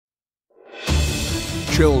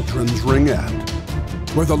children's ringette,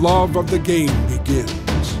 where the love of the game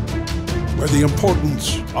begins, where the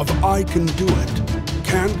importance of I can do it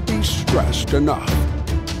can't be stressed enough,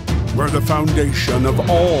 where the foundation of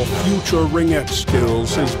all future ringette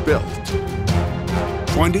skills is built.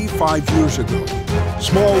 25 years ago,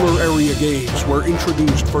 smaller area games were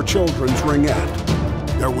introduced for children's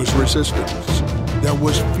ringette. There was resistance. There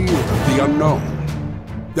was fear of the unknown.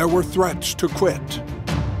 There were threats to quit.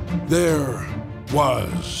 There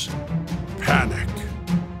was panic.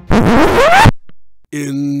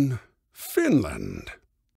 In Finland.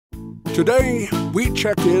 Today, we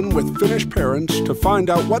check in with Finnish parents to find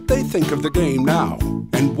out what they think of the game now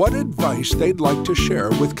and what advice they'd like to share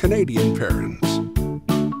with Canadian parents.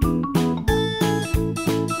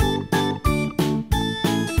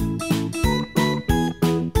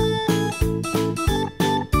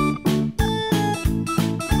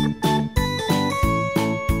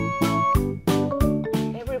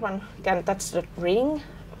 Everyone can touch the ring,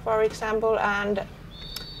 for example, and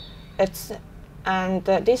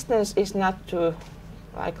the distance is not too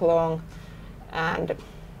long, and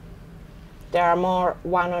there are more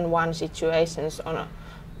one-on-one situations on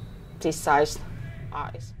this size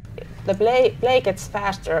ice. The play gets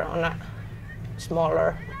faster on a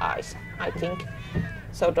smaller ice, I think,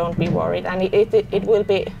 so don't be worried, and it will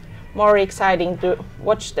be more exciting to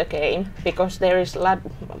watch the game because there is a lot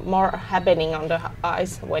more happening on the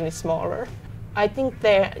ice when it's smaller. I think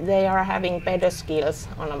they are having better skills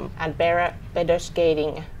and better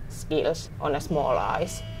skating skills on a small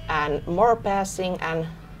ice, and more passing and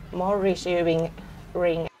more receiving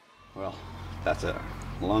ring. Well, that's a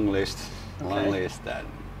long list. That,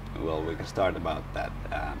 well, we can start about that.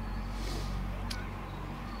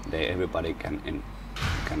 Everybody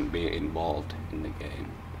can be involved in the game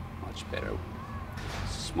much better.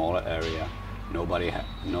 It's a smaller area.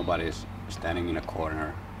 Nobody's standing in a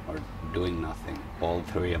corner or doing nothing. All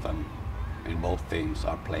three of them in both teams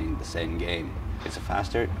are playing the same game. It's a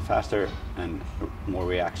faster and more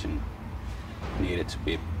reaction needed to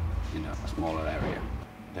be in a smaller area.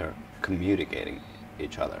 They're communicating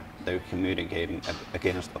each other. They're communicating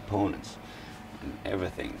against opponents and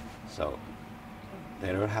everything. So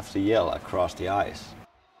they don't have to yell across the ice.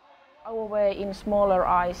 Our way in smaller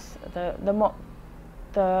ice, the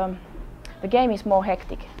game is more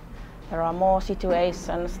hectic. There are more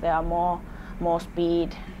situations, there are more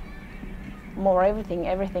speed, more everything.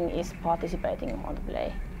 Everything is participating on the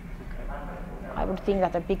play. I would think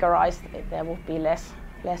that a bigger ice there would be less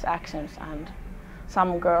actions, and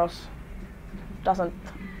some girls doesn't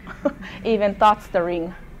even touch the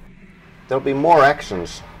ring. There'll be more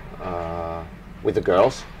actions with the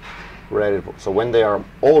girls. So when they are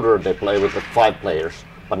older, they play with the 5 players,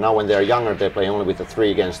 but now when they are younger, they play only with the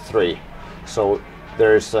 3 against 3. So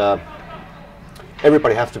there's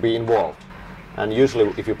everybody has to be involved, and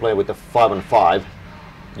usually if you play with the 5-on-5,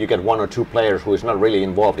 you get 1 or 2 players who is not really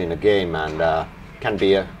involved in the game and can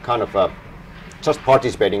be a kind of just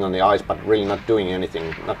participating on the ice but really not doing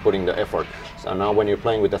anything, not putting the effort. So now when you're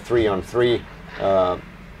playing with the 3-on-3,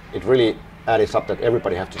 it really adds up that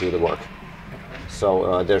everybody has to do the work.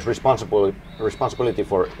 So there's responsibility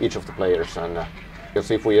for each of the players, and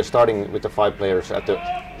because if we are starting with the 5 players at the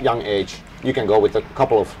young age, you can go with a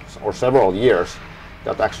couple of or several years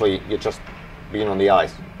that actually you just being on the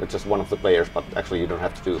ice. It's just one of the players, but actually you don't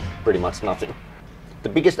have to do pretty much nothing. The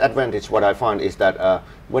biggest advantage, what I find, is that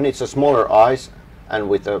when it's a smaller ice and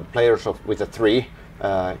with the players with the 3,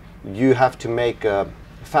 you have to make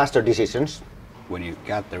faster decisions. When you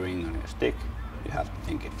got the ring on your stick, you have to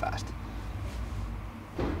think it fast.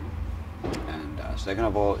 And second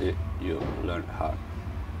of all, you learn how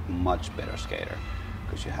much better skater,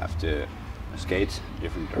 because you have to skate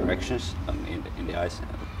different directions in the ice,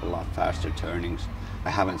 a lot faster turnings. I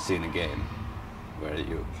haven't seen a game where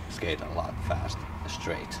you skate a lot fast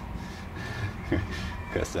straight,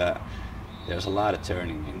 because there's a lot of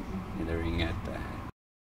turning in the ringette.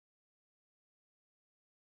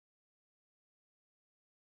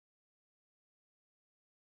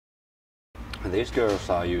 These girls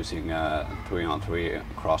are using 3-on-3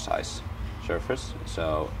 cross ice surface,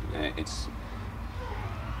 so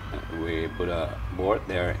we put a board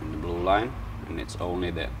there in the blue line, and it's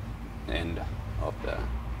only the end of the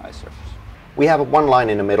ice surface. We have one line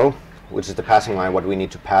in the middle, which is the passing line, what we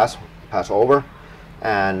need to pass over,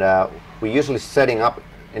 and we're usually setting up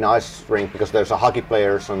in ice rink because there's a hockey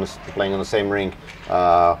players playing on the same rink.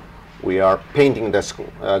 We are painting the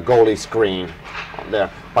goalie screen there,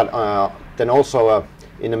 but then also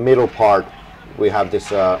in the middle part we have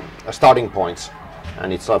this starting points,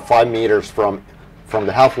 and it's 5 meters from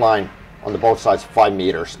the half line on the both sides, 5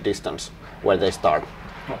 meters distance where they start.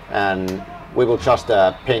 and we will just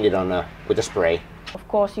paint it on with a spray. Of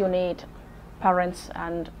course you need parents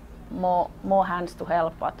and more hands to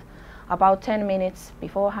help, but about 10 minutes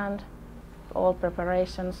beforehand, all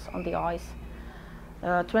preparations on the ice.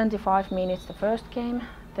 25 minutes the first game,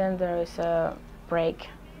 then there is a break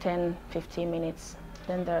 10-15 minutes,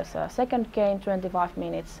 then there's a second game 25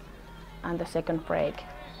 minutes and the second break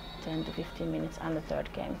 10 to 15 minutes, and the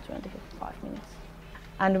third game 25 minutes.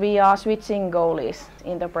 And we are switching goalies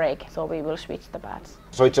in the break, so we will switch the bats.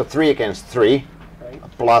 So it's a 3 against 3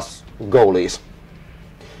 plus goalies,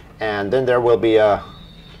 and then there will be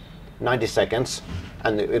 90 seconds,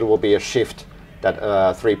 and it will be a shift that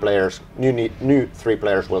new 3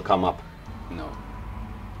 players will come up.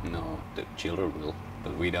 No, the children will,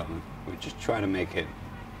 but we don't. We just try to make it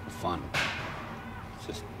fun. It's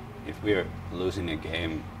just if we're losing a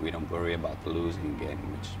game, we don't worry about the losing game.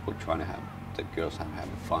 We're trying to have the girls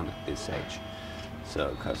having fun at this age. So,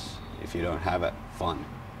 because if you don't have fun,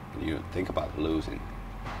 and you think about losing,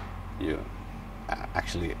 you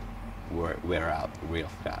actually wear out real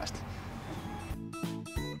fast.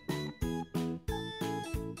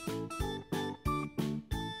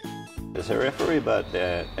 There's a referee, but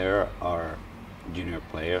there are junior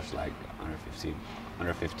players like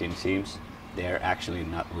under 15 teams. They're actually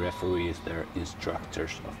not referees, they're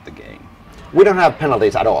instructors of the game. We don't have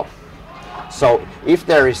penalties at all. So if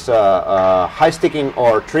there is high sticking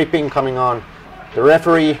or tripping coming on, the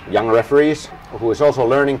referee, young referees, who is also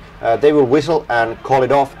learning, they will whistle and call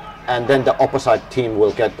it off, and then the opposite team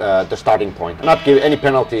will get the starting point. Not give any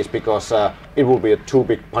penalties, because it will be a too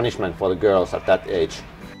big punishment for the girls at that age.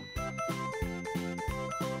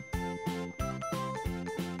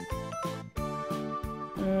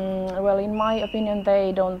 Well, in my opinion,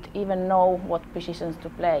 they don't even know what positions to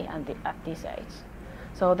play at this age.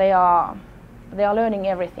 So they are learning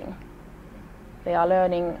everything. They are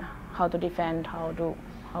learning how to defend, how to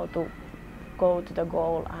go to the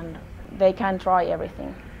goal, and they can try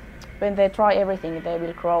everything. When they try everything, they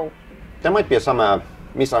will grow. There might be some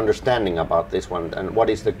misunderstanding about this one, and what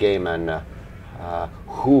is the game, and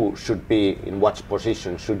who should be in what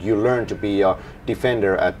position. Should you learn to be a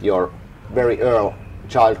defender at your very early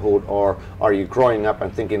childhood, or are you growing up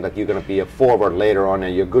and thinking that you're going to be a forward later on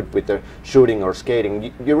and you're good with the shooting or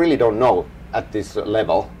skating? You really don't know at this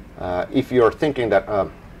level. If you're thinking that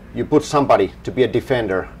you put somebody to be a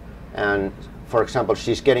defender, and for example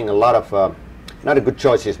she's getting a lot of not a good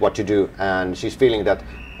choices what to do, and she's feeling that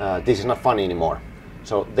this is not fun anymore,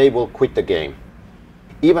 so they will quit the game.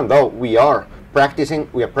 Even though we are practicing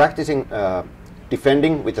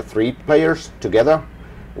defending with the 3 players together.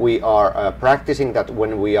 We are practicing that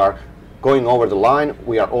when we are going over the line,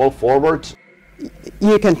 we are all forwards.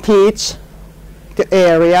 You can teach the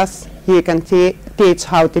areas, you can teach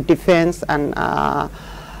how to defend and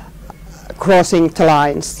crossing the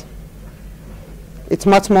lines. It's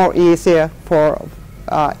much more easier for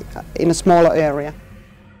in a smaller area.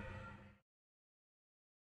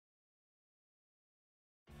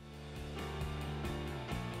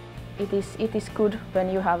 It is good when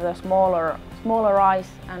you have the smaller eyes,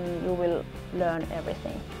 and you will learn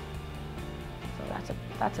everything. So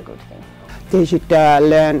that's a good thing. They should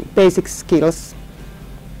learn basic skills,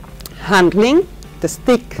 handling the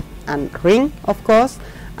stick and ring, of course,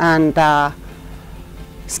 and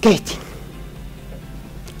skating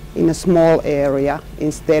in a small area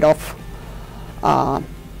instead of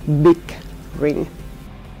big ring.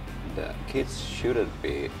 The kids shouldn't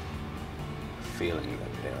be feeling that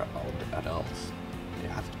they're old adults.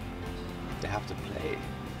 They have to play.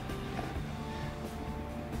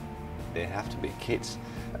 They have to be kids.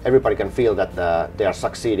 Everybody can feel that they are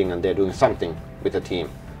succeeding and they're doing something with the team.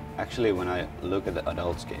 Actually, when I look at the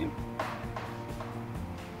adults game,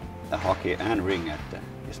 the hockey and ringette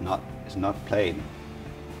is not played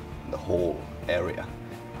in the whole area.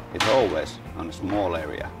 It's always on a small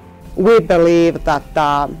area. We believe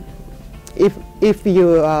that if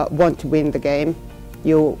you want to win the game,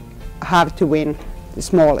 you have to win the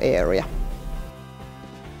small area.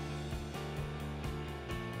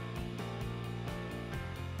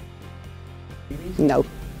 No.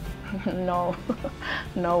 No,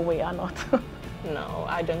 no, we are not. No,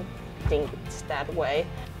 I don't think it's that way.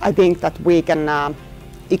 I think that we can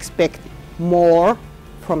expect more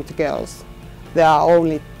from the girls. There are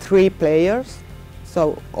only 3 players,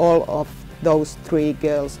 so all of those 3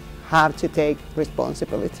 girls have to take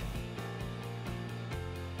responsibility.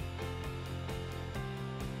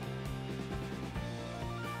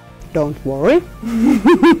 Don't worry.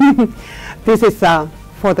 This is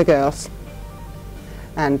for the girls.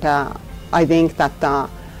 And I think that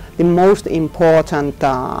the most important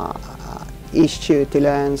issue to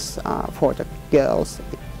learn for the girls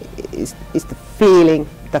is the feeling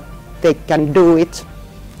that they can do it,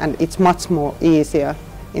 and it's much more easier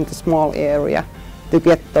in the small area to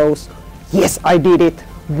get those, yes, I did it,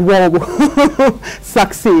 whoa,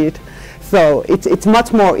 succeed. So it's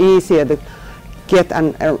much more easier to get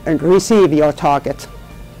and receive your target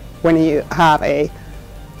when you have a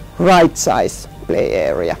right size play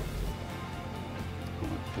area.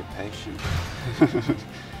 Be patient.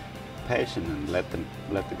 Patient and let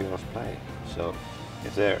the girls play. So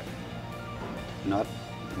if they're not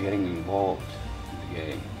getting involved in the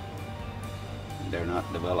game, they're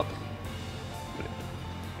not developing. But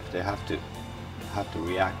if they have to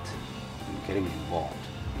react and getting involved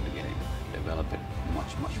in the game, develop it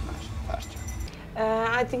much faster.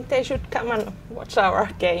 I think they should come and watch our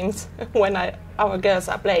games when our girls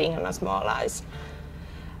are playing on a small ice,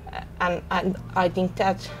 and I think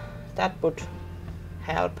that would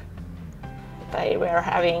help. If they were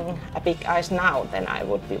having a big ice now, then I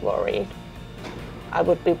would be worried. I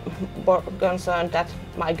would be concerned that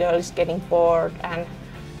my girl is getting bored and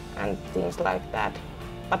things like that.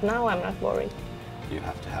 But now I'm not worried. You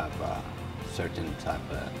have to have a certain type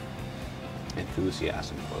of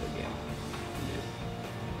enthusiasm for the game.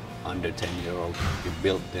 Under 10-year-old, you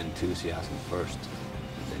build the enthusiasm first,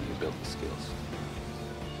 and then you build the skills.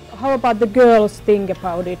 How about the girls think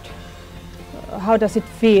about it? How does it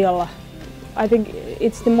feel? I think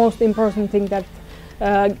it's the most important thing that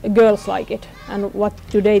girls like it, and what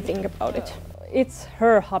do they think about it? It's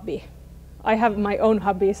her hobby. I have my own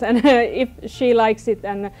hobbies, and if she likes it,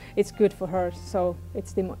 and it's good for her, so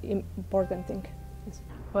it's the important thing. Yes.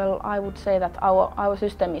 Well, I would say that our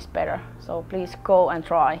system is better, so please go and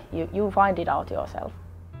try. You find it out yourself.